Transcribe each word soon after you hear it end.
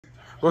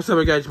What's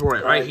up, guys?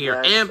 Right here,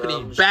 guys,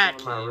 Anthony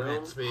back here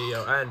in this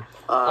video, and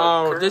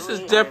oh, this is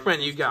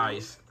different, you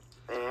guys.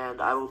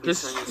 And I will be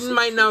you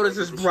might notice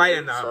it's bright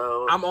enough.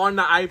 So I'm on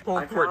the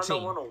iPhone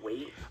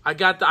 14. I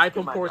got the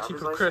iPhone 14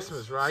 for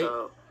Christmas, right?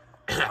 So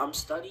I'm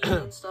studying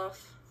and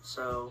stuff.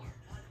 So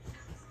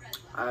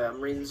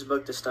I'm reading this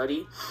book to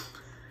study,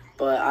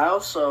 but I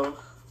also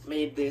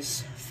made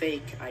this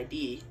fake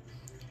ID.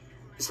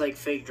 It's like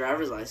fake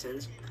driver's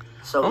license.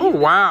 So oh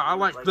wow, I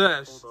like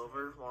this.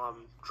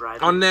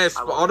 Driving, on this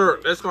other,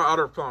 that's my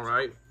other phone,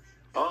 right?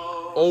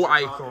 Old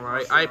iPhone,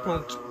 right?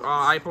 iPhone.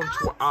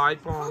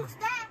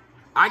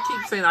 I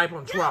keep saying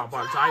iPhone 12,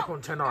 but it's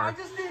iPhone 10R.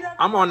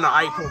 I'm on the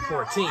iPhone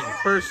 14.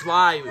 First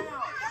live.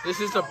 This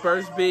is the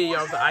first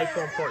video of the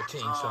iPhone 14.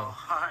 So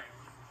hi.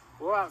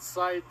 We're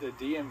outside the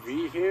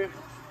DMV here,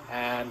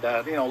 and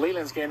you know,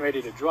 Leland's getting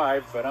ready to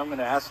drive, but I'm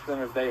gonna ask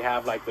them if they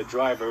have like the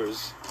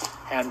driver's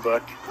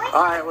handbook.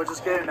 All right, we're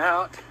just getting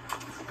out.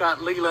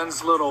 Got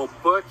Leland's little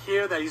book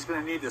here that he's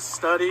going to need to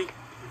study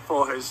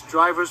for his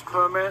driver's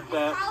permit.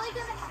 That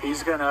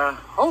he's going to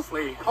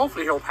hopefully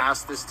he'll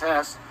pass this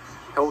test.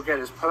 He'll get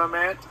his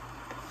permit,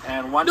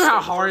 and once you know how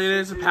hard it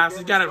is to pass.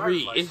 You got to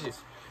read. It's just,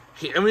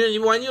 I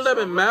mean, when you live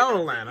in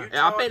Maryland,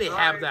 I bet they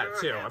have that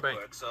too. I bet.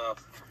 So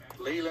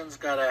Leland's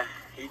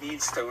he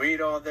needs to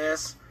read all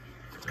this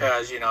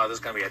because, you know,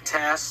 there's going to be a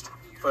test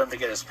for him to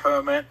get his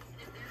permit.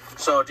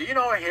 So, do you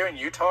know here in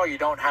Utah, you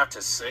don't have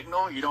to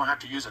signal? You don't have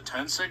to use a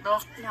turn signal?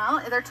 No,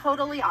 they're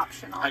totally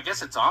optional. I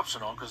guess it's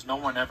optional because no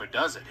one ever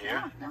does it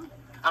here. Yeah, no.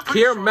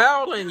 Here in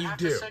Maryland, you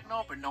do.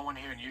 Signal, but no one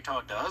here in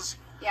Utah does.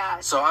 Yeah.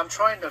 So I'm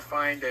trying to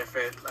find if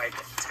it like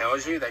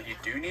tells you that you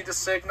do need a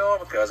signal,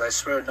 because I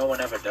swear no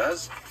one ever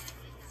does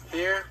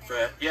here.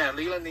 But yeah,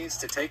 Leland needs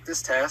to take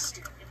this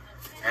test,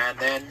 and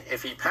then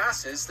if he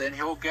passes, then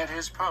he'll get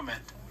his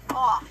permit.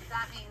 Oh,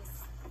 that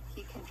means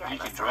he can drive. He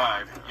can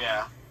drive,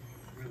 yeah.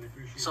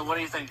 So what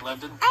do you think,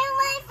 Lyndon? I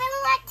want him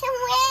to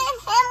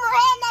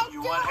win.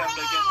 You want him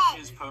to get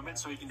his permit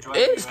so he can drive?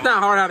 It's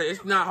not hard how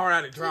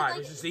to drive.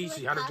 It's just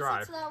easy how to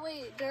drive.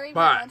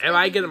 But if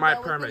I get my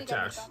permit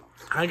test,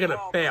 I'm gonna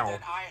fail. Then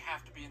I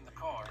have to be in the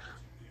car.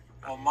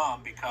 Well,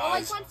 Mom,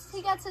 because like once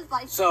he gets his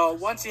license. So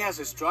once he has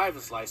his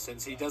driver's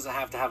license, he doesn't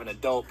have to have an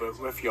adult. But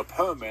with your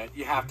permit,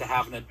 you have to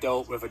have an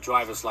adult with a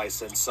driver's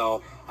license.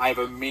 So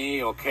either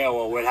me or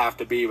Carol would have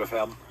to be with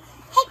him.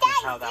 Hey,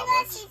 Dad, how that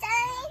works.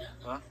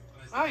 Huh?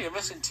 Oh, you're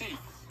missing teeth.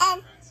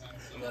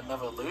 You'll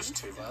never lose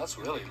tooth. That's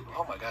really,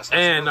 oh my gosh.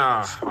 And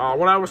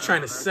what I was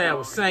trying to say, I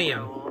was saying.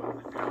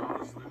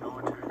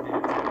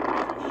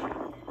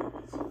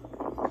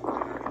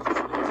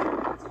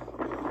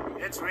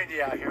 It's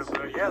windy out here,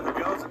 but yeah, the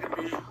girls are gonna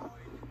be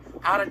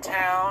out of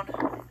town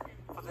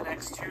for the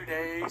next 2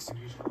 days,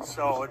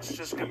 so it's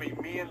just gonna be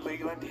me and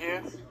Leland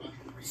here.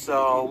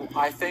 So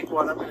I think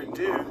what I'm gonna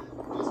do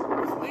with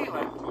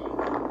Leland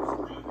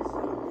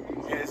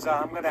is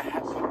I'm going to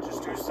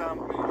just do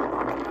some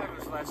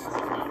driver's lessons.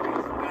 I'm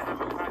going to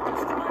have him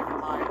practice driving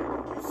my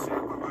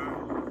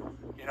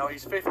Subaru. You know,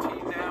 he's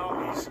 15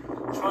 now. He's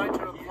trying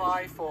to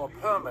apply for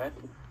a permit,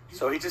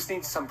 so he just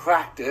needs some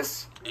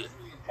practice.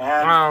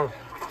 And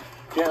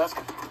yeah, that's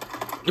good.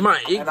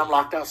 And I'm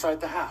locked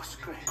outside the house.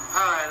 Great. All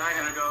right, I'm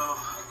going to go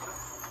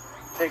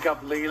pick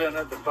up Leland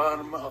at the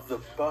bottom of the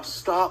bus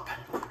stop.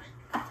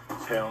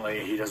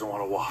 Apparently, he doesn't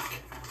want to walk.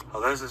 Oh,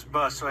 there's this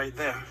bus right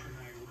there.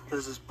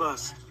 There's this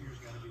bus.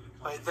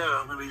 Right there,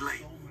 I'm gonna be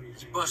late.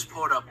 This bus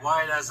pulled up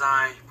right as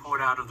I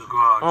pulled out of the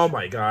garage. Oh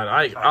my god,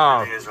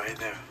 it is right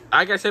there.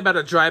 Like I said about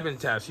the driving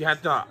test, you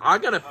have to. I'm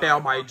gonna fail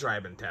my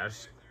driving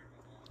test.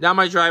 Not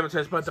my driving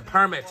test, but the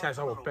permit test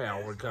I will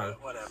fail because.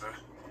 Whatever.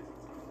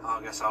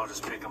 I guess I'll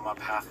just pick him up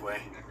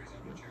halfway.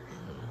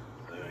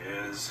 There he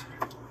is.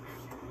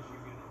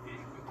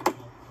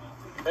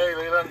 Hey,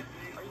 Leland.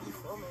 Are you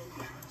filming?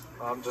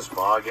 I'm just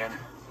vlogging.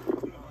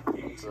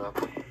 What's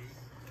up?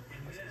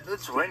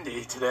 It's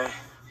windy today.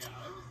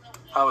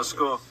 How was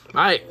school?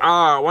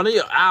 One of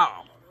you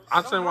out.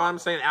 I'm saying why I'm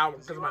saying out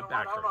because of my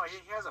back. I don't know.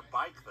 He has a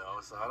bike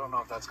though, so I don't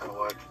know if that's gonna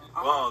work.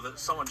 Whoa!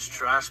 Someone's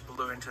trash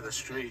blew into the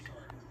street.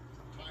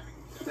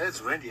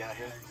 It's windy out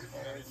here.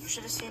 You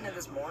should have seen it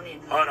this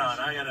morning. Hold on,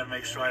 I gotta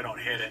make sure I don't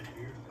hit it.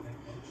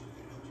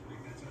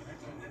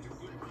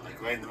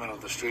 Like right in the middle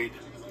of the street.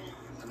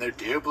 And their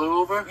deer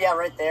blew over? Yeah,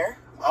 right there.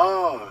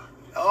 Oh,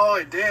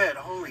 it did.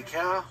 Holy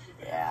cow!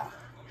 Yeah.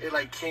 It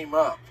like came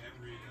up.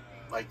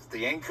 Like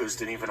the anchors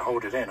didn't even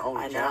hold it in.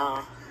 Holy cow.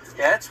 Know.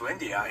 Yeah, it's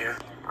windy out here.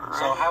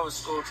 So how was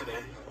school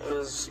today? It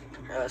was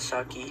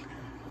sucky.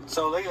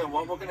 So Leland,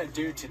 what we're gonna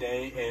do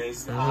today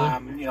is,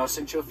 you know,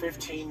 since you're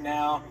 15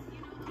 now,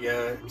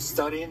 you're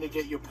studying to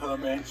get your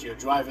permit, your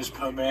driver's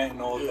permit,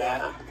 and all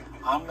that.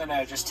 I'm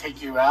gonna just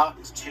take you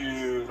out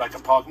to like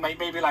a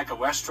maybe like a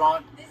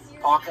restaurant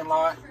parking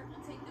lot,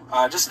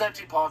 just an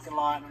empty parking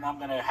lot, and I'm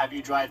gonna have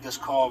you drive this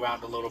car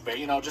around a little bit,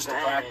 you know, just to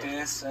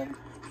practice and.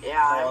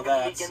 Yeah, I'm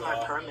gonna be getting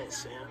my permit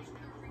soon.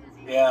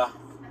 Yeah.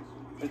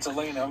 It's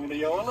Elena. I'm gonna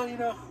yell,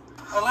 Elena!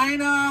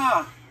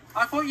 Elena!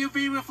 I thought you'd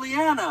be with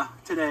Leanna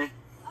today.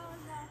 Oh,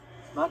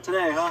 no. Not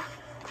today, huh?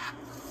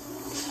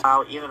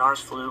 Even ours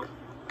flew.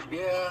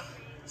 Yeah,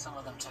 some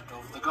of them tipped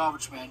over. The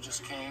garbage man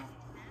just came.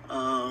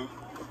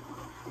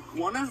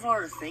 One of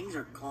our things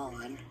are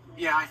gone.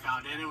 Yeah, I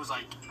found it. It was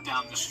like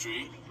down the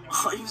street.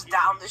 Oh, he was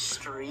down the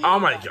street. Oh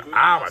my god. Oh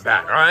my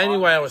back.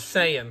 Anyway, I was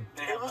saying.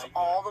 It was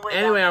all the way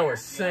Anyway, down I there.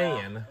 was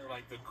saying. They're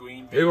like the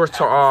green We were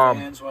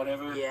fans,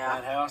 whatever.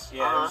 Yeah. That house.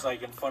 Yeah, it was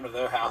like in front of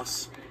their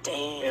house.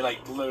 Dang. It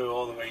like blew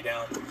all the way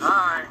down.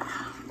 Alright.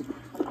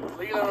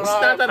 It's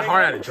not that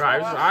hard how to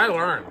drive. I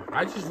learned.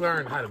 I just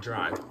learned how to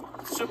drive.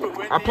 Super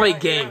windy. I play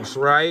games,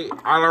 right?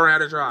 I learned how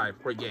to drive.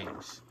 Play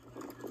games.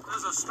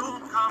 There's a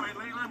storm coming,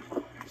 Leland.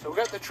 So we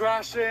got the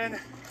trash in,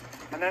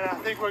 and then I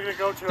think we're gonna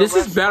go to. This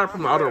is better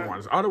from the other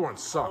ones. The other one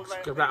sucks.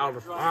 Cause that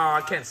other,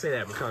 I can't say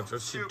that because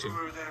it's shooting.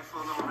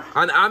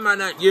 I might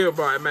not you,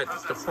 but I meant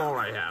the phone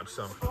I have.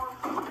 So.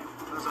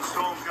 There's a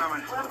storm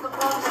coming.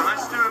 So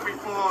let's do it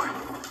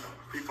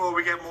before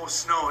we get more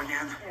snow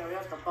again. Yeah, we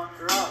have to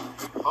bunker up.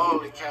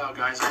 Holy cow,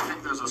 guys! I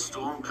think there's a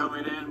storm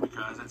coming in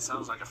because it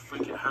sounds like a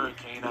freaking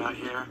hurricane out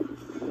here.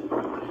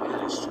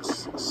 And it's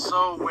just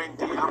so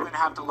windy. I'm gonna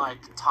have to like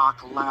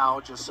talk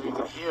loud just so you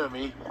can hear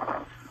me.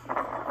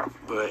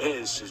 But it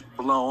is just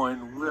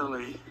blowing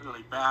really,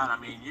 really bad. I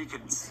mean, you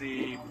can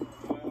see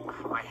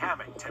my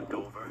hammock tipped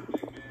over.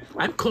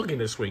 I'm cooking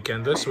this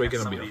weekend. This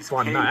weekend will be a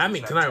fun night. I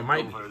mean, tonight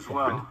might be as fun.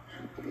 well.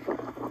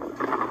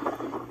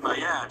 But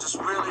yeah, just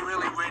really,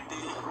 really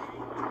windy.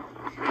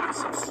 Got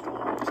some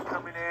storms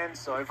coming in,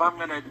 so if I'm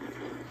gonna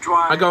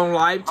drive, I'm going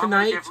live I'm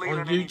gonna tonight give Leland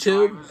on any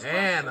YouTube, driver's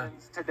and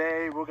lessons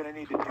today we're gonna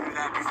need to do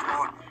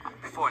that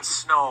before it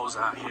snows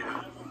out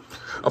here.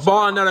 I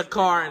bought another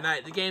car, and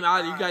the game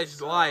out you guys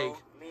So, like.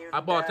 me and I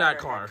bought Dad that are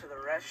car. heading to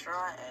the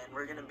restaurant, and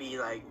we're gonna be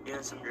like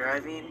doing some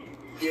driving.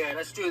 Yeah,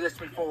 let's do this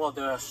before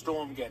the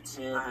storm gets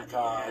here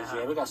because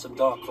yeah. we got some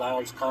dark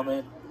clouds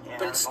coming. Yeah,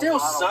 But it's a still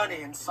lot of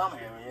sunny in some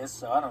areas,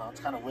 so I don't know,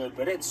 it's kind of weird.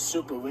 But it's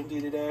super windy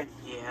today,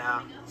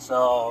 Yeah.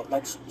 so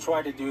let's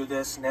try to do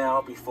this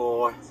now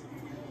before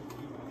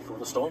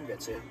the storm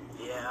gets here.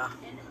 Yeah.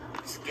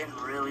 It's getting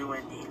really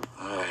windy.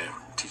 I'm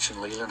teaching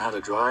Leland how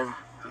to drive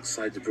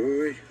outside the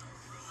brewery.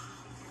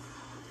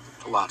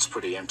 The lot's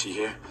pretty empty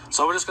here,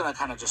 so we're just gonna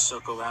kind of just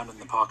circle around in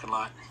the parking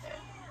lot.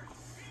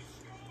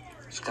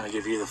 Just gonna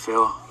give you the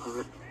feel of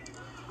it.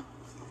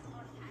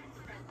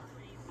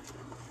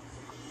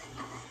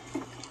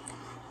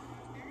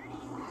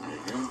 There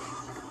you go.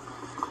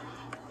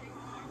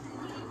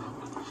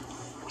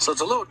 So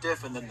it's a little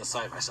different than the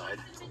side-by-side.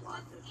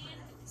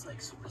 It's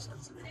like super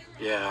sensitive.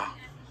 Yeah.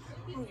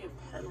 Oh, your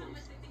pedals.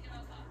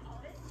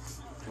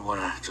 You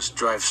want to just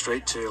drive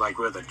straight to like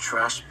where the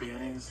trash bin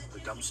is, the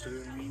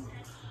dumpster, I mean.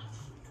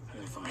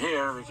 And from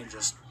here, we can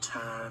just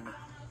turn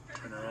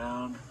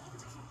around.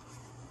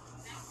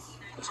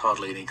 There's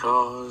hardly any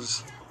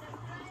cars.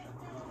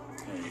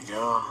 There you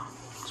go.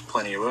 There's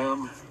plenty of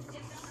room.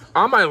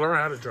 I might learn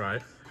how to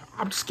drive.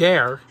 I'm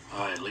scared.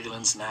 All right,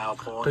 Leland's now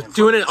pulling. But in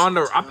doing front it of on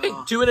the, this I hotel.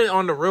 think doing it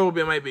on the road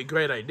might be a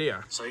great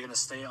idea. So you're gonna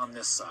stay on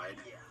this side.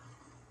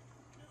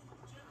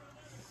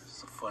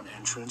 It's the front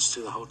entrance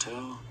to the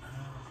hotel,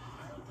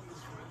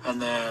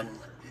 and then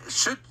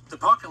the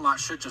parking lot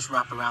should just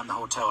wrap around the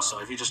hotel. So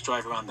if you just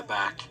drive around the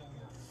back,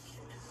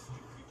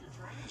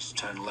 just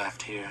turn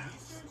left here.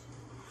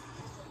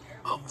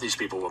 Oh, these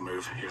people will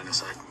move here on this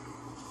side.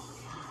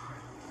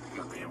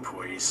 Got the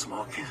employees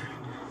smoking.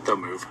 They'll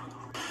move.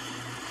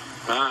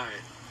 All right,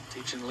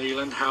 teaching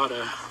Leland how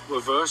to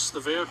reverse the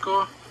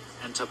vehicle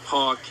and to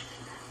park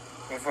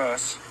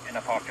reverse in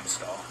a parking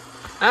stall.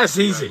 That's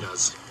There easy. he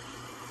does.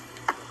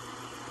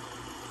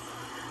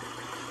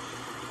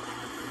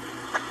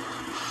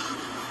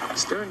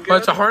 It's doing good. But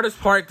it's the hardest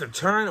part to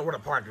turn with a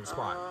parking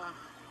spot.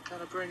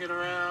 Kind of bring it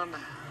around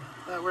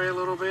that way a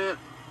little bit.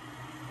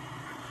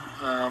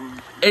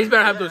 It's better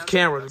to have those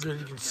cameras because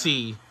you can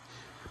see.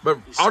 But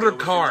still other within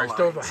the cars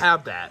don't lines.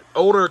 have that.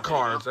 Older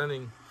cars, I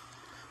think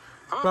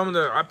from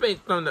the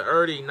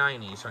early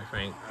 90s, I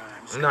think.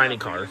 I'm just 90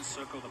 gonna cars.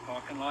 circle the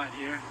parking lot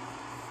here.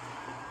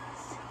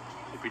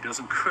 Hope he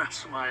doesn't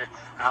crash my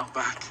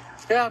Outback.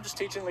 Yeah, I'm just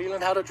teaching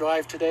Leland how to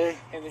drive today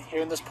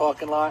here in this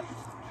parking lot.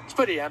 It's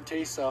pretty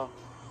empty, so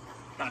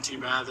not too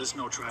bad. There's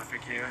no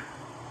traffic here.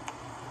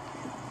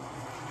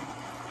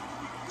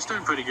 It's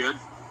doing pretty good.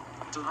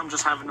 So I'm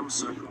just having him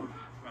circle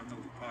around the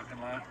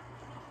parking lot.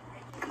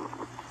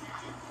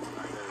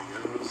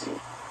 There he goes.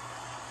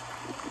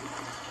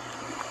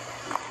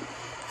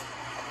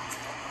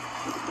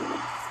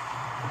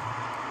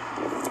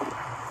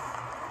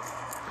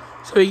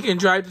 So he can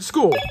drive to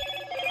school.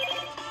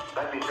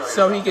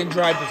 So he can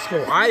drive to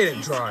school. I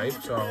didn't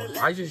drive, so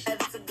I just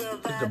took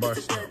the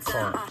bus,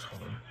 car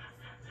home.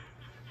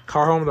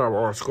 Car home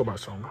or school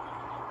bus home.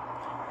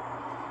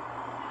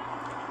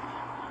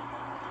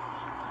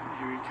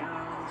 Here he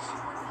comes.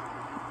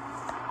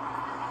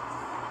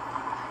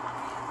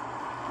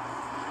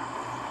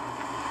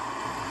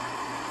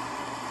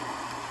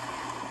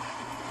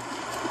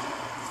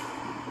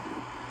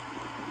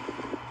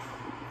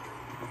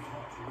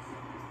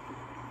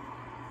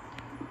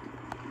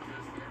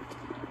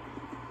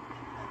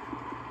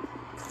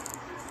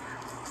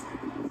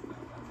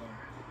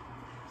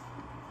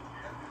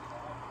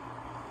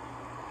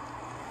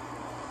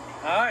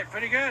 Alright,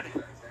 pretty good.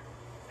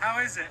 How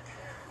is it?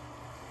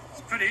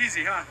 It's pretty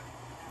easy, huh?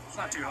 It's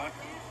not too hard.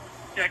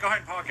 Yeah, go ahead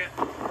and park it.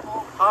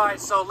 Alright,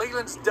 so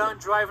Leland's done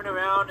driving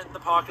around in the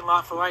parking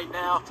lot for right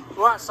now.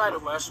 We're outside a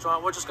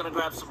restaurant. We're just going to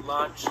grab some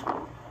lunch.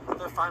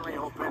 They're finally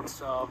open,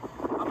 so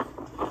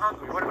I'm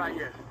hungry. What about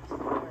you?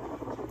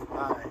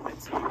 Alright,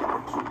 let's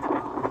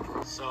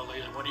eat. So,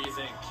 Leland, what do you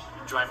think?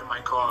 Driving my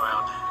car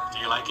around. Do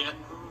you like it?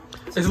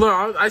 It's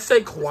look, I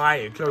stay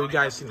quiet so you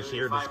guys can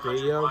hear this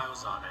video.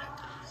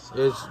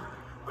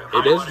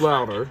 It is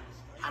louder.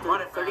 I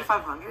bought it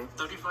 3,500?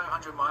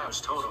 3,500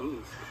 miles total.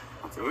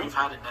 We've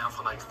had it now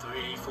for like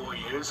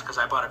 3-4 years because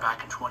I bought it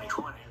back in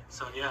 2020.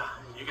 So yeah,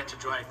 you get to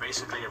drive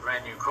basically a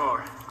brand new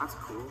car. That's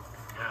cool.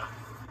 Yeah.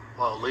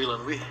 Well,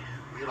 Leland, we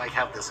like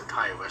have this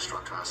entire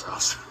restaurant to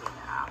ourselves.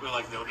 We're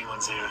like the only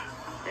ones here.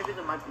 Maybe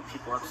there might be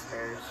people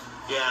upstairs.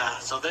 Yeah,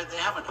 so they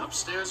have an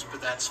upstairs,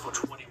 but that's for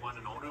 21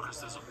 and older because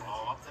there's a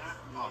bar up there.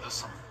 Oh, there's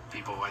some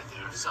people right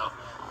there. So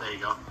there you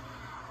go.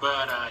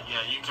 But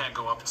yeah, you can't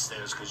go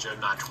upstairs because you're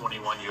not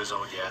 21 years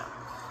old yet.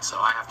 So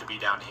I have to be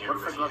down here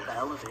with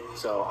you.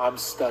 So I'm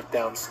stuck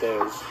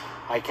downstairs.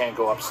 I can't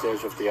go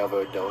upstairs with the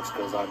other adults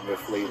because I'm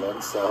with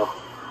Leland. So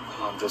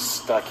I'm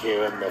just stuck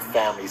here in the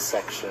family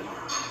section,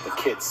 the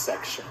kids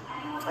section.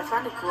 I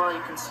find it cool how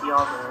you can see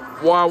all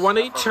the... Well, when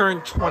he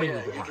turned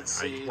 21,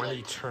 see, when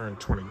he turned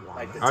 21,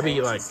 like I'll be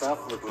like,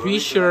 be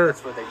stuff, sure.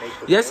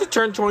 Yes, he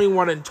turned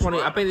 21 and 20.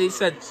 I think they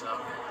said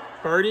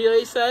 30.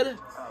 They said.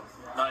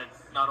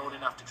 Not old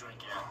enough to drink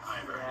yet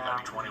either. You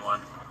gotta be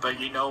 21. But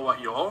you know what?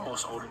 You're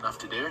almost old enough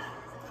to do.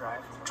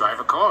 Drive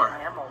a car.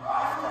 I am old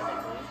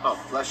enough. Oh,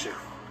 bless you.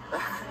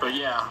 But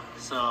yeah,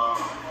 so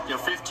you're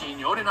 15.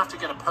 You're old enough to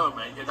get a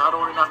permit. You're not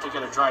old enough to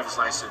get a driver's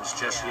license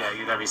just yet.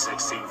 You gotta be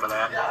 16 for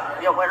that.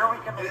 Yeah, when are we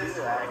gonna do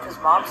that? Because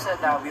Mom said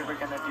that we were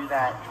gonna do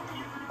that.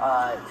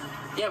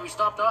 Yeah, I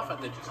stopped off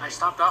at the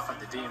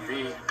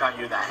DMV. Got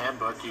you that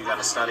handbook. You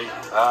gotta study.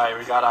 Alright,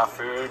 we got our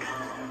food.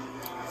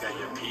 Got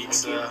your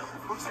pizza.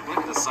 Look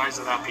at the size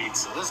of that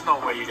pizza. There's no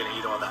way you're gonna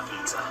eat all that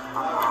pizza.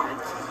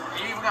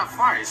 You even got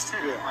fries too.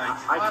 Yeah,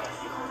 like,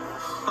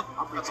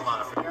 what? That's a lot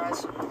of food.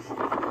 Guys.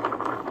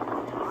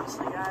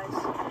 Honestly, guys.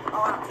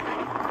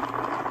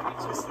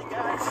 Honestly,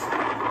 guys.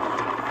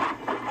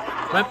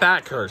 My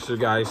back hurts, you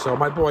guys. So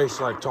my voice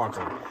like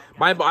talking.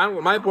 My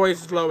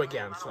voice is low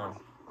again. So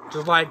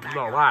just like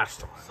the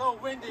last time. So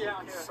windy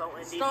out here. So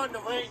windy. It's starting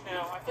to rain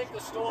now. I think the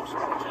storm's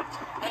approaching.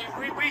 Hey,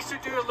 we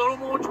should do a little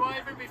more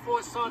driving before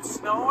it starts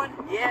snowing.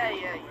 Yeah.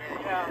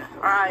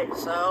 Alright,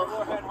 so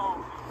We'll head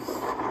home.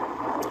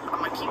 I'm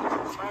gonna keep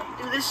trying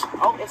to do this.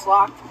 Oh, it's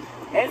locked.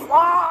 It's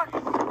locked!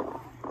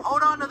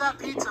 Hold on to that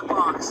pizza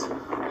box.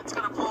 It's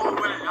gonna blow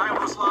away. I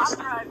almost lost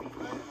it.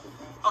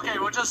 Okay,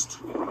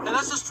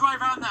 let's just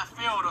drive around that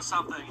field or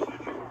something.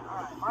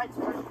 Alright, my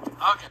turn.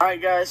 Okay.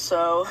 Alright, guys,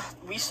 so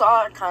we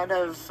saw kind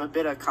of a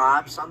bit of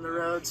cops on the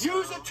roads.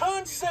 Use a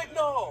turn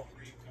signal!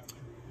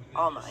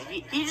 Oh my,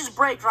 he just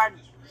braked right.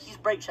 He's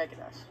brake checking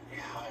us.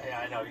 Yeah,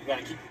 I know. You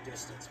gotta keep your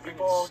distance.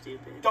 People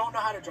Stupid. don't know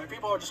how to drive.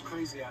 People are just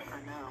crazy out here.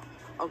 I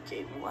know.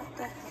 Okay, what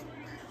the heck?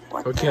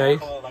 What Okay.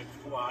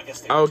 I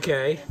guess they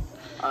Okay.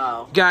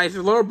 Oh. Guys,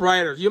 a little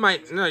brighter. You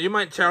might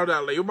tell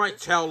that. You might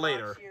tell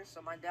later.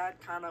 So my dad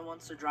kind of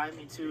wants to drive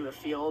me to a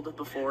field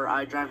before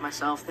I drive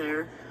myself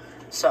there.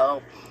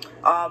 So,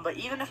 but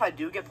even if I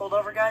do get pulled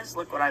over, guys,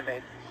 look what I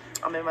made.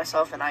 I made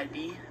myself an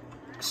ID.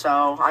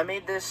 So I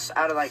made this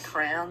out of like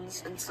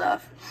crayons and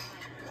stuff.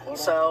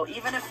 So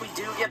even if we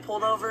do get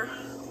pulled over,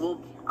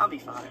 I'll be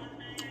fine.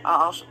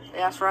 I'll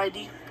ask for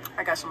ID.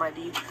 I got some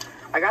ID.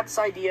 I got this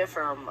idea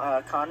from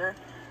Connor.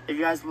 If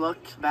you guys look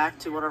back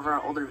to one of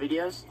our older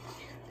videos.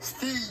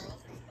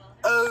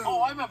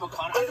 Oh, I remember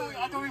Connor.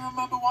 I don't even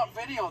remember what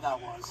video that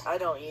was. I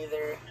don't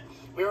either.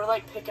 We were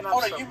like picking up.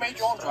 Oh, you made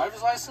your own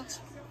driver's license?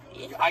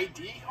 Yeah. Your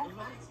ID?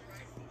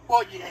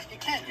 Well, you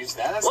can't use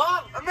that. That's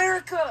What?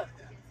 America!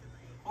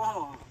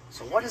 Oh.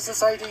 So what is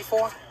this ID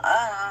for?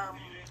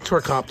 It's for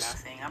cops.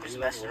 Nothing. I'm just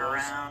messing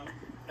around.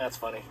 That's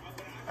funny.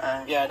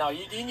 Yeah, no,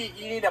 you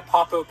need a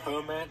proper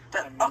permit.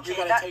 You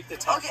gotta take the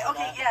test.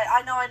 Okay, yeah,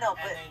 I know, And but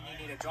then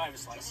you need a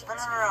driver's license. no.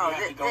 You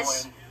have to go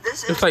in.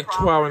 This It's is like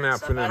proper 12 in the and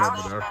stuff, afternoon and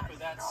over there.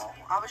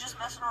 I was just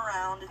messing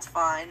around. It's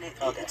fine.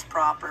 It's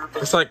proper.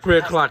 But It's like 3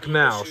 o'clock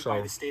now, Issued by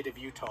so. the state of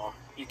Utah.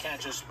 You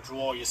can't just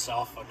draw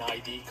yourself an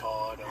ID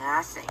card. Or...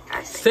 I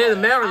think. State of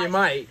Maryland, you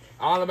might.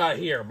 All about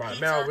here, but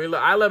Maryland.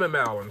 I live in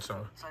Maryland,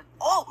 so.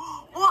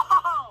 Oh,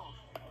 whoa!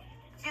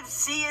 You can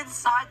see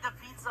inside the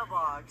pizza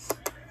box.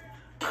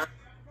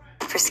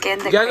 For skin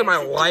that You guys craves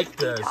might a deep like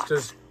this. detox.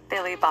 Just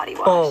Billy Body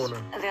Wash. phone.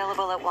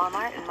 Available at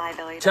Walmart and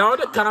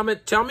mybilly.com.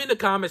 Tell me in the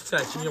comment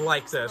section you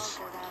like this.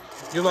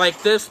 You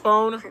like this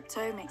phone?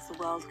 Crypto makes the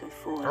world go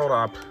forward. Hold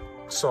up.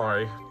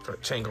 Sorry for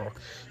changle.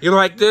 You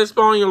like this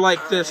phone? You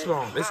like this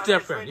phone? It's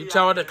different. You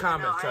tell in the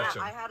comment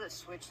section. I had to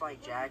switch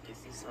like jackets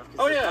and stuff.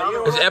 Oh, yeah,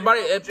 you Is everybody?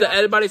 If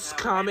anybody's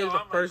comment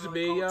the first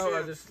video,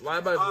 or just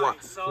like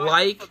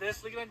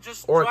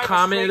or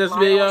comment this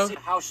video.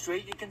 How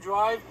straight you can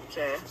drive.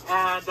 Okay.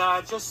 And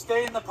just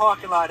stay in the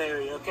parking lot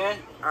area, okay?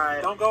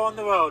 Alright. Don't go on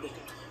the road.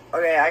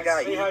 Okay, I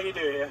got See you. how you do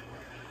here.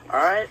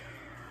 Alright?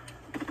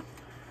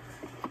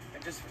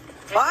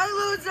 Bye,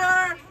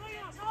 loser!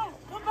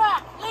 Come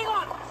back!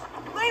 Leland!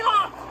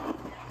 Leland!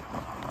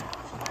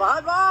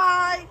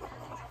 Bye-bye!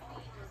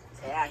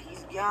 Yeah,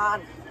 he's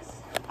gone.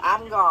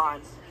 I'm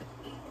gone.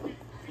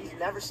 He's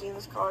never seen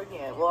this car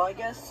again. Well, I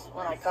guess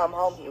when I come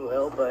home he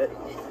will, but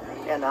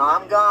yeah, no,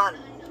 I'm gone.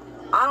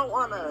 I don't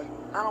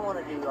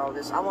wanna do all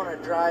this. I wanna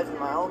drive in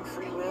my own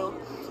free will,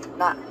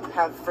 not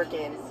have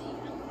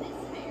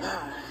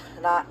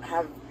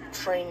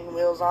training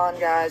wheels on,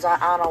 guys.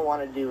 I don't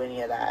want to do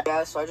any of that,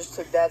 guys. So I just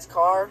took Dad's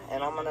car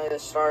and I'm gonna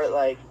start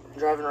like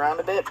driving around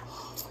a bit.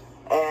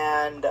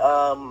 And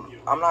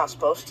I'm not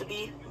supposed to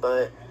be,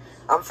 but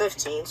I'm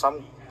 15, so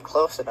I'm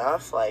close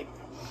enough. Like,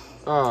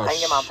 I can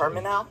get my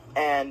permit now.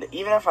 And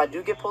even if I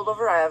do get pulled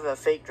over, I have a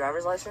fake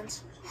driver's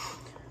license,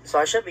 so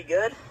I should be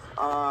good.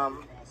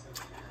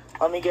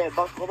 Let me get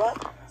buckled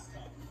up,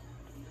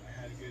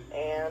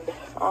 and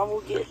I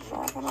will get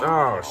driving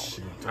around. Oh,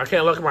 shoot. I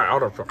can't look at my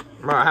auto.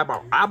 I have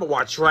my Apple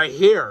Watch right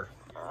here.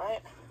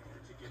 Alright.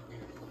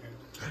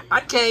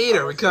 I can't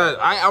either because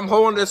I'm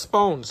holding this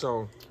phone,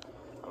 so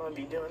I'm going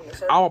to be doing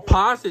this. I'll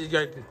pause it. You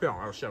guys can film.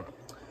 I'll show it.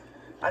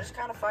 I just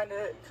kind of find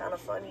it kind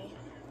of funny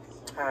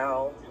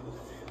how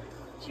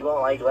he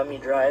won't, like, let me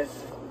drive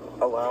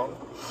alone.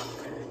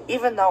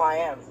 Even though I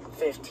am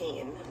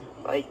 15,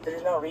 like,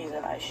 there's no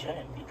reason I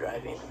shouldn't be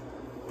driving.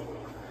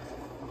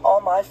 All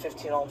my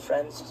 15-year-old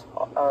friends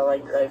are,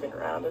 like, driving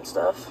around and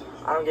stuff.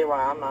 I don't get why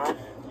I'm not.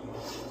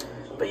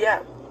 But,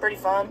 yeah, pretty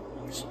fun.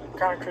 Just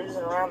kind of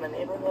cruising around the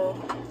neighborhood.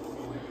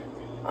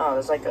 Oh,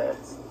 there's, like, a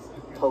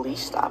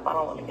police stop. I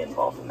don't want to get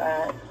involved in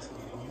that.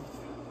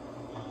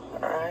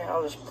 Alright,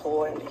 I'll just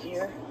pull into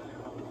here.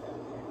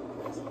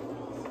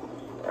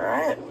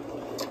 Alright.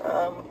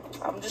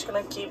 I'm just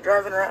going to keep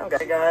driving around,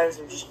 guys.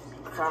 I'm just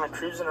kind of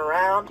cruising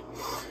around.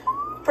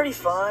 Pretty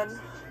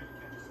fun.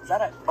 Is that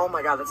a... Oh,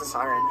 my God, that's a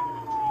siren.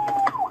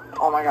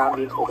 Oh my God, I'm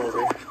being pulled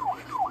over.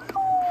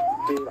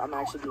 Dude, I'm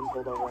actually being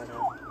pulled over right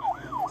now.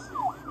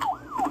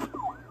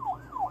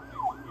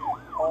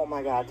 Oh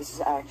my God, this is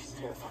actually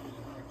terrifying.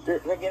 They're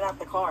getting out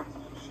the car.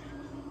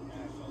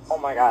 Oh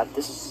my God,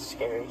 this is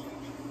scary.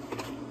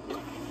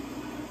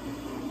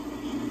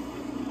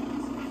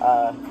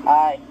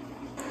 Hi.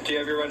 Do you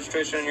have your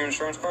registration and your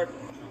insurance card?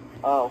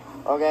 Oh,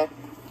 okay.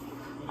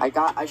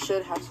 I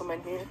should have some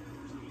in here.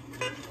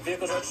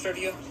 Vehicle's registered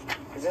to you?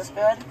 Is this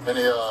good?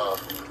 Any,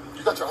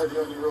 you got your ID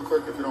on you real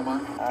quick, if you don't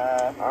mind?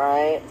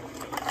 Alright.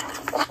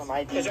 Got some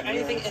ID. Is there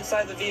anything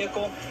inside the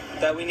vehicle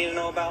that we need to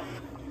know about?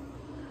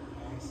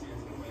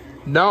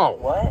 No.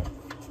 What?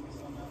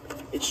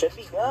 It should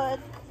be good.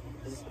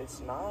 It's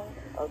not?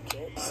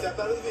 Okay. Step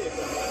out of the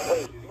vehicle.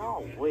 Wait,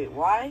 no. Wait,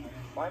 why?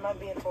 Why am I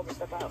being told to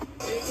step out?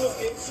 Vehicle's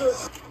being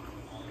searched.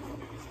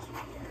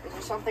 Is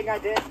there something I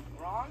did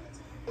wrong?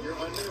 You're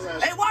under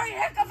arrest. Hey, why are you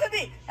handcuffing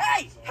me?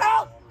 Hey,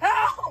 help!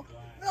 Help!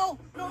 No,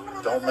 no, no,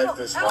 no, Don't no, make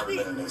this help harder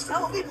me. than it needs to be.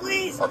 Help me,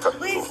 please. Okay,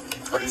 Please,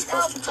 cool. Are these please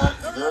help. supposed to talk?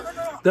 You No, no, good? no,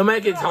 no, no. They'll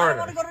make it No, I harder. don't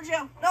want to go to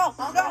jail. No,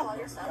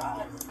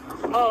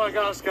 no. Oh my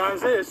gosh,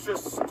 guys, it is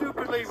just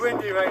stupidly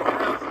windy right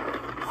now.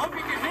 I hope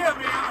you can hear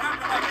me. I'm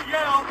having to like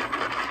yell.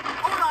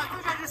 Hold on, I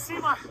think I just see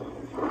my...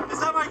 Is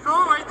that my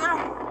car right there?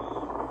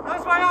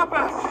 That's my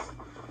Outback.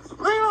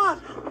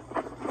 Leland!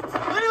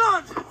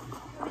 Leland!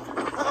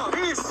 Oh,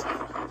 he's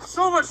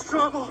so much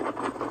trouble.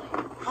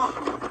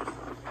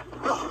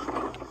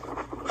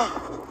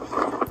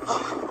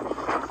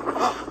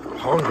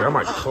 Hungry, I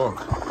might cook.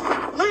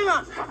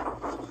 Leland!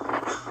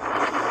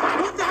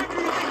 What the heck are you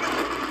doing?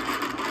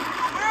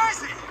 Where is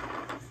he?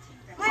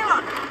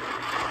 Leland!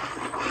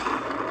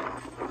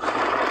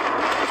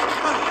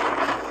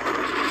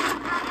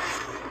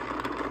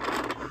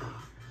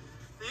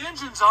 The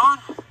engine's on.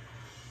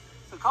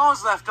 The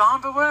car's left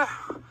on, but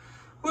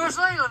where's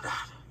Leland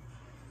at?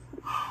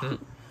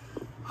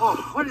 Oh,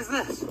 what is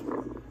this?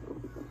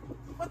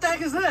 What the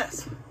heck is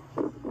this?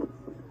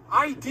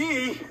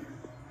 ID?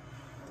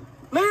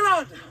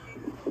 Leland!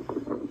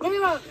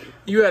 Leland!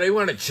 You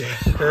want to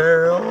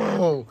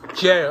jail.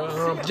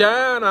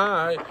 Jail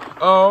night.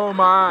 Oh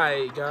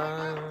my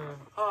God.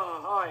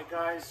 Alright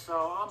guys,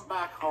 so I'm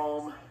back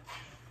home.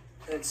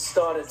 It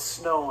started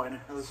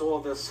snowing. There was all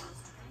this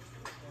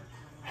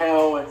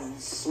hail and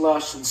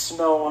slush and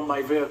snow on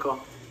my vehicle.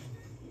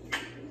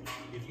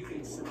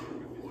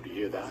 Oh, do you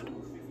hear that?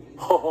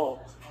 Oh,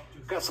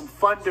 got some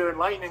thunder and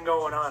lightning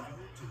going on.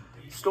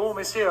 Storm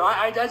is here.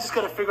 I just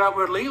gotta figure out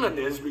where Leland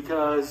is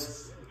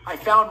because I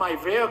found my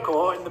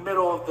vehicle in the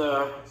middle of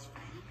the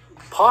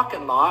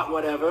parking lot,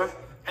 whatever,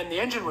 and the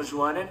engine was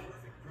running.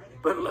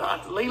 But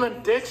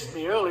Leland ditched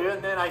me earlier,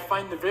 and then I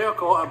find the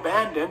vehicle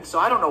abandoned, so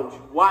I don't know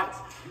what.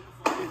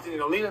 You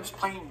know, Leland's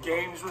playing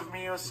games with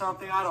me or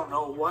something. I don't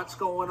know what's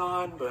going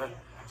on, but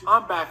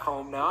I'm back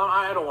home now.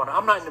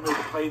 I'm not in the mood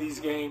to play these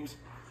games.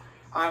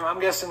 I'm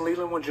guessing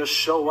Leland will just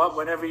show up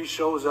whenever he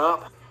shows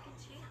up.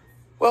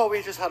 Well,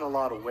 we just had a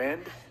lot of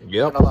wind and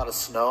a lot of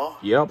snow.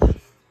 Yep.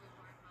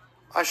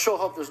 I sure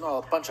hope there's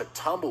not a bunch of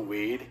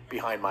tumbleweed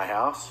behind my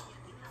house.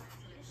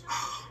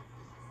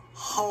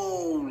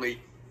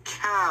 Holy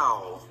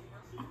cow.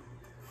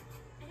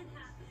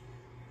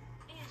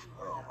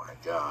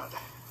 God.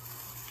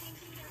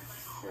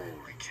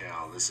 Holy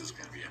cow, this is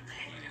going to be a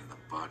pain in the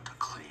butt to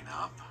clean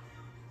up.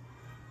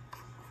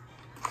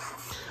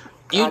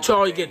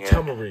 Utah, you get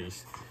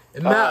tumbleweeds.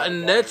 And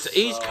Mountain, that's the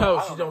East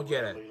Coast. You don't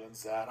get it.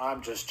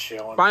 I'm just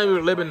chilling. Finally,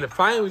 we live in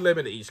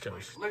the East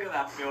Coast. Look at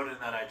that building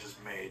that I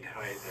just made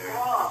right there.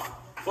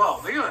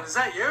 Whoa, Leland, is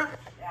that you?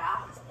 Yeah.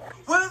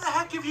 Where the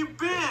heck have you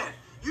been?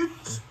 You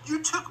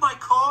took my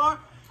car,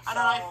 and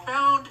then I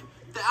found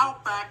the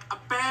Outback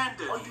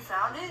abandoned. Oh, you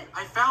found it?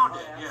 I found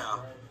it, yeah.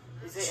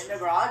 Is it in the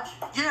garage?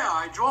 Yeah,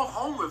 I drove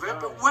home with it,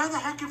 but where the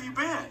heck have you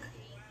been?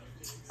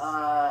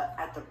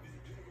 At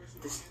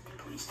this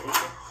police station.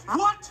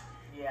 What?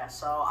 Yeah,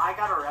 so I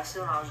got arrested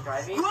when I was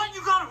driving. What?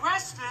 You got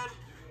arrested?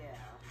 Yeah.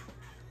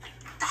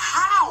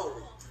 How?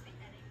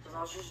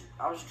 Because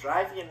I was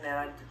driving and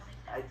then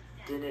I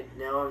didn't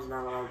know I was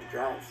not allowed to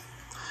drive.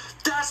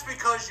 That's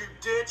because you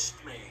ditched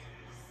me.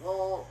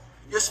 Well,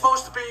 You're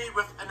supposed to be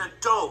with an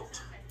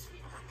adult.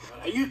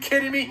 Are you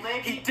kidding me?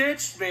 Maybe- He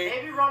ditched me.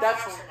 maybe run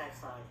That's faster what-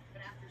 next time.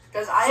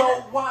 Because I So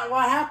had,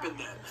 what happened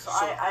then? So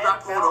I you had got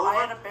to pulled bail- I over?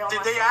 had to bail Did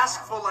they myself ask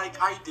out. for like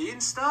ID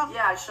and stuff?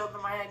 yeah, I showed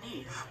them my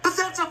ID. But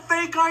that's a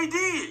fake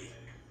ID.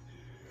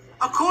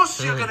 Of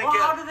course you're gonna Well,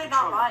 how get did they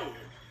not buy it?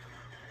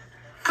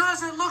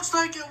 Because it looks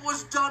like it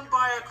was done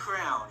by a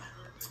clown.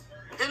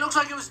 It looks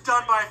like it was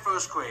done by a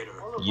first grader.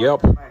 Well, it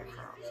Yep. wasn't by a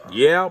crowd, so.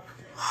 Yep.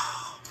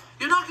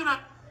 You're not gonna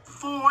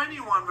fool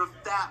anyone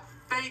with that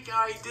fake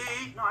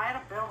ID. No, I had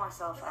to bail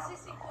myself out.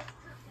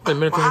 The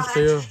minute Well, how the heck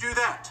did feel. you do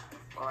that?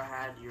 Or I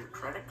had your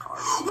credit card.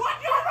 What?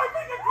 You have my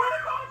freaking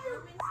credit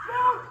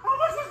card? How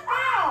much is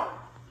bail?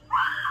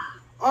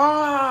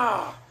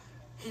 Ah,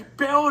 he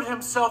bailed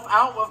himself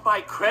out with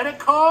my credit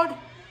card?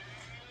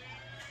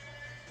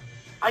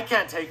 I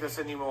can't take this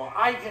anymore.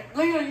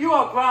 Leland, you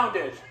are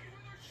grounded.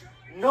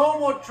 No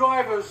more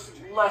driver's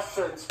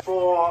lessons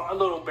for a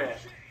little bit.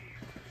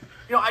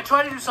 You know, I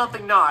try to do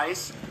something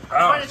nice. I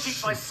try to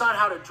teach my son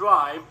how to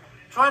drive.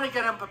 Trying to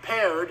get him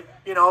prepared,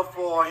 you know,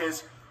 for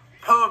his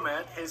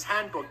permit, his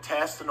handbook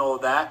test and all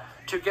that,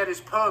 to get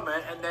his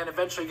permit and then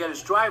eventually get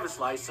his driver's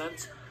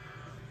license.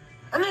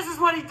 And this is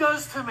what he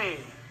does to me.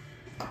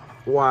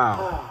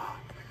 Wow.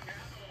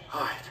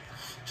 All right,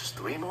 just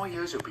 3 more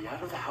years, he'll be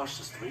out of the house.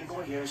 Just 3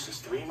 more years,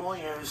 just 3 more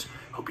years.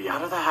 He'll be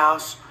out of the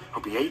house.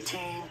 He'll be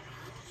 18.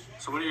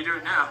 So what are you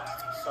doing now?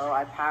 So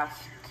I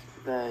passed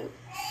the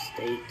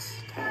state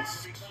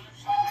test.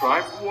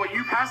 Drive? Well,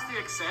 you passed the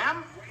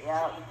exam?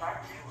 Yeah, the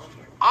practice.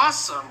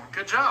 Awesome.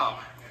 Good job.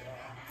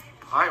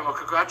 All right, well,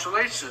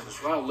 congratulations.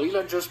 Well,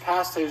 Leland just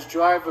passed his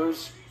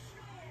driver's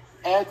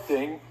ed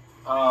thing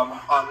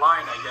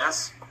online, I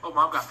guess. Oh,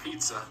 Mom got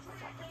pizza.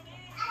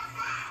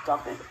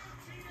 Dump it.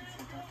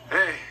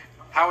 Hey,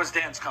 how was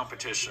dance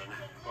competition?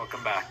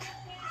 Welcome back.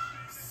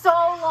 So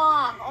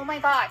long. Oh my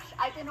gosh.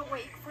 I've been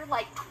awake for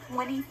like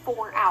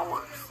 24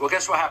 hours. Well,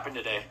 guess what happened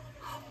today?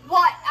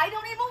 What? I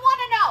don't even want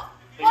to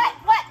know.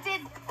 What?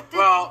 Did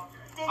Well,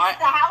 the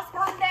house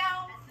burn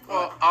down?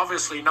 Well,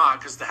 obviously not,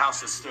 because the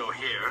house is still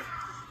here.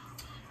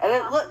 And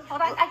then look.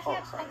 Hold on. I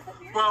can't. Oh, sorry. I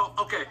couldn't hear. Well,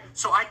 okay,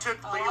 so I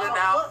took Leland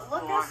out.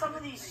 Look for- at some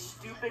of these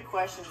stupid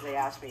questions they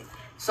asked me.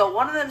 So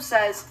one of them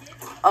says,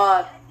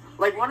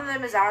 like one of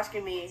them is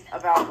asking me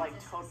about like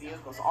towed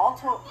vehicles. All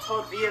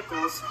towed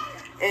vehicles,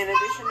 in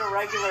addition to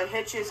regular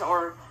hitches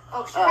or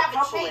should have a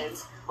couple chain.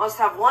 ends, must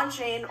have one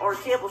chain or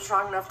cable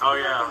strong enough to Oh,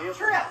 protect yeah. the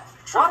vehicle.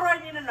 True. Why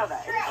do I need to know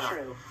that? It's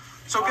true.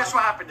 So guess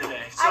what happened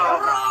today? So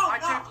don't know. I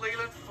took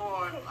Leland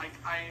for like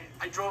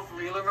I drove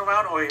Leland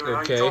around, or he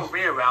Okay. drove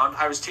me around.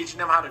 I was teaching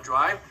him how to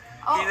drive.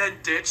 He then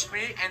ditched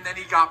me, and then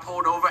he got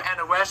pulled over and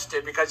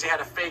arrested because he had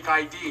a fake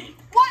ID.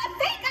 What? A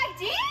fake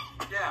ID?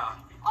 Yeah.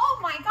 Oh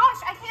my gosh.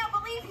 I can't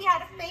believe he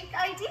had a fake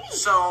ID.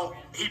 So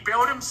he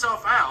bailed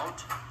himself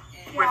out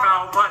with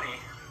our money.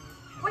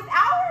 With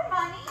our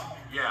money?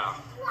 Yeah.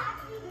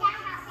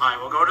 All right,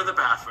 we'll go to the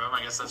bathroom.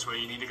 I guess that's where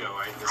you need to go,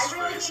 right? This is I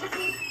where really you need to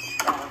sleep.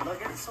 pee.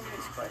 Look at some of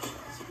these questions.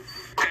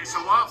 Okay, so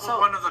what was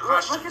one of the Look at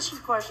questions? this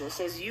question. It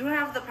says you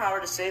have the power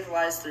to save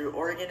lives through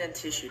organ and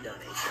tissue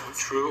donations.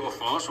 True or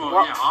false? Well,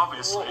 Wha- yeah,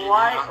 obviously.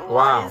 Why? Yeah.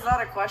 Why Wow. is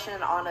that a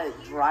question on a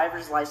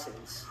driver's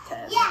license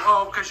test?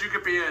 Oh, because you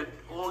could be an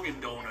organ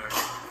donor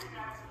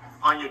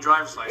on your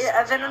driver's license. Yeah,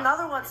 and then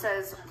another one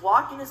says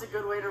walking is a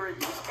good way to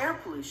reduce air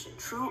pollution.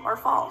 True or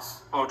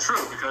false? Oh,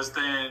 true, because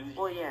then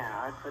Well, yeah,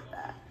 I put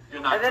that.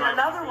 you're not And then driving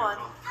another a one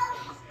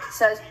vehicle.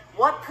 says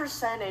what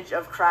percentage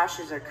of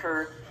crashes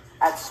occur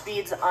at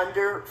speeds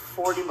under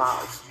 40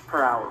 miles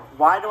per hour?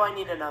 Why do I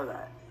need to know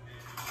that?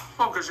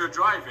 Well, because you're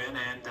driving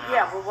and...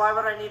 Yeah, but why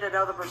would I need to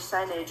know the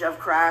percentage of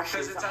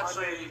crashes? Because it's under-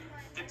 actually...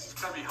 It's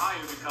going to be higher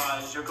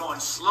because you're going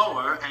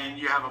slower and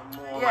you have a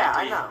more Yeah, I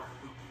likely know.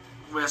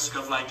 risk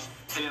of like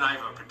hitting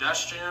either a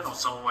pedestrian or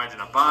someone riding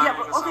a bike Yeah,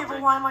 but- or okay, something.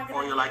 but why am I gonna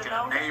Or you're need like to in a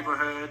know that?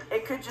 neighborhood.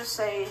 It could just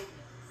say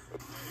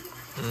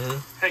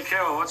Hey,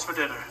 Carol, what's for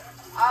dinner?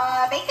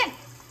 Bacon.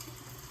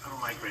 I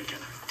don't like bacon.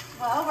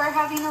 Well, we're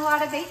having a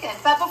lot of bacon.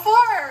 But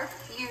before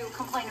you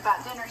complain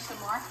about dinner some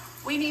more,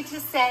 we need to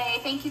say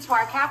thank you to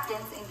our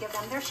captains and give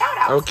them their shout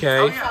outs. Okay.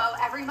 Oh, yeah. So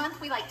every every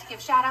month we like to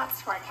give shout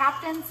outs to our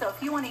captains. So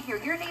if you want to hear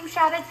your name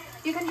shouted,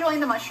 you can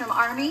join the Mushroom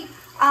Army.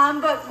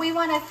 But we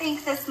want to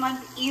thank this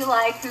month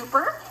Eli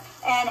Cooper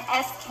and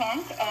S.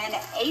 Kent and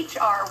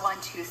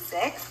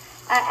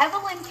HR126,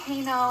 Evelyn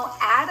Kano,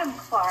 Adam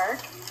Clark,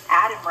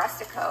 Adam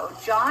Rustico,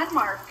 John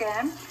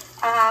Markham,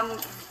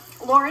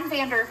 Lauren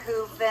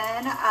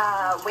Vanderhooven,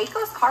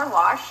 Waco's Car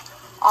Wash,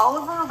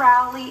 Oliver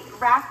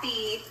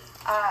Raffi,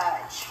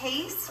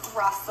 Chase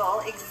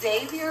Russell,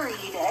 Xavier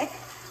Edick,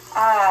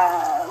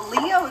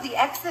 Leo the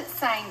Exit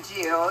Sign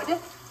Dude,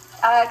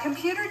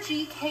 Computer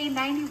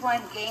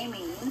GK91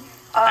 Gaming,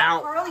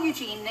 Carl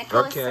Eugene,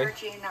 Nicholas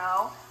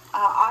Sergino,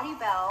 Audie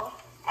Bell,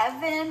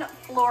 Evan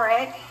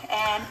Floric,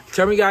 and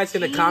tell me guys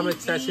in the comment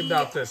section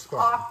about this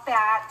one. Off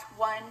that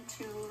 1,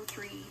 2,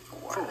 3, 4.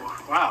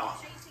 Oh, wow.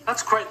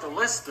 That's quite the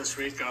list this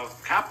week of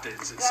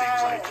captains, it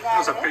seems like. That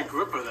was a big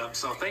group of them.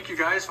 So thank you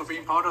guys for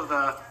being part of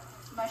the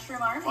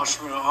Mushroom Army.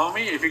 Mushroom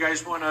Army. If you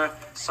guys want to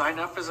sign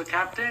up as a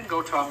captain,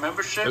 go to our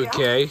membership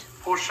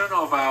portion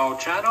of our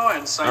channel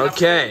and sign up.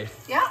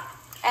 Yeah.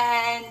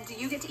 And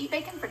you get to eat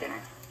bacon for dinner.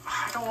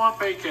 I don't want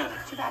bacon.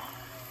 Too bad.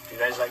 Do you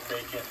guys like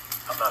bacon?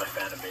 I'm not a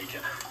fan of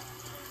bacon.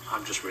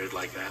 I'm just weird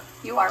like that.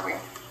 You are weird.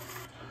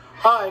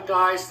 Hi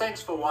guys,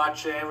 thanks for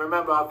watching.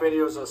 Remember our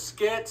videos are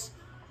skits.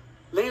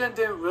 Leland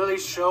didn't really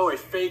show a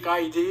fake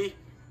ID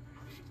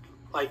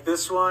like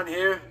this one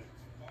here,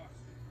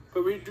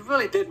 but we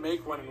really did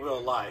make one in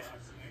real life.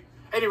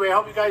 Anyway, I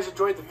hope you guys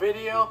enjoyed the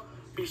video.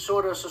 Be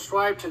sure to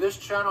subscribe to this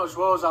channel as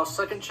well as our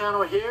second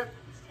channel here,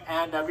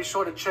 and be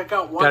sure to check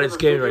out one of the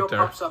video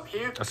pops up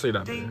here. I see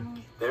that.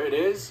 Ding, there it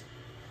is.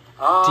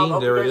 Ding,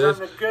 there it is.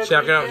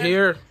 Check it out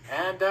here.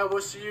 And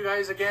we'll see you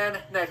guys again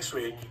next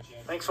week.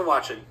 Thanks for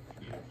watching.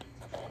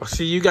 I'll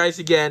see you guys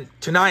again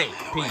tonight.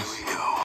 Peace.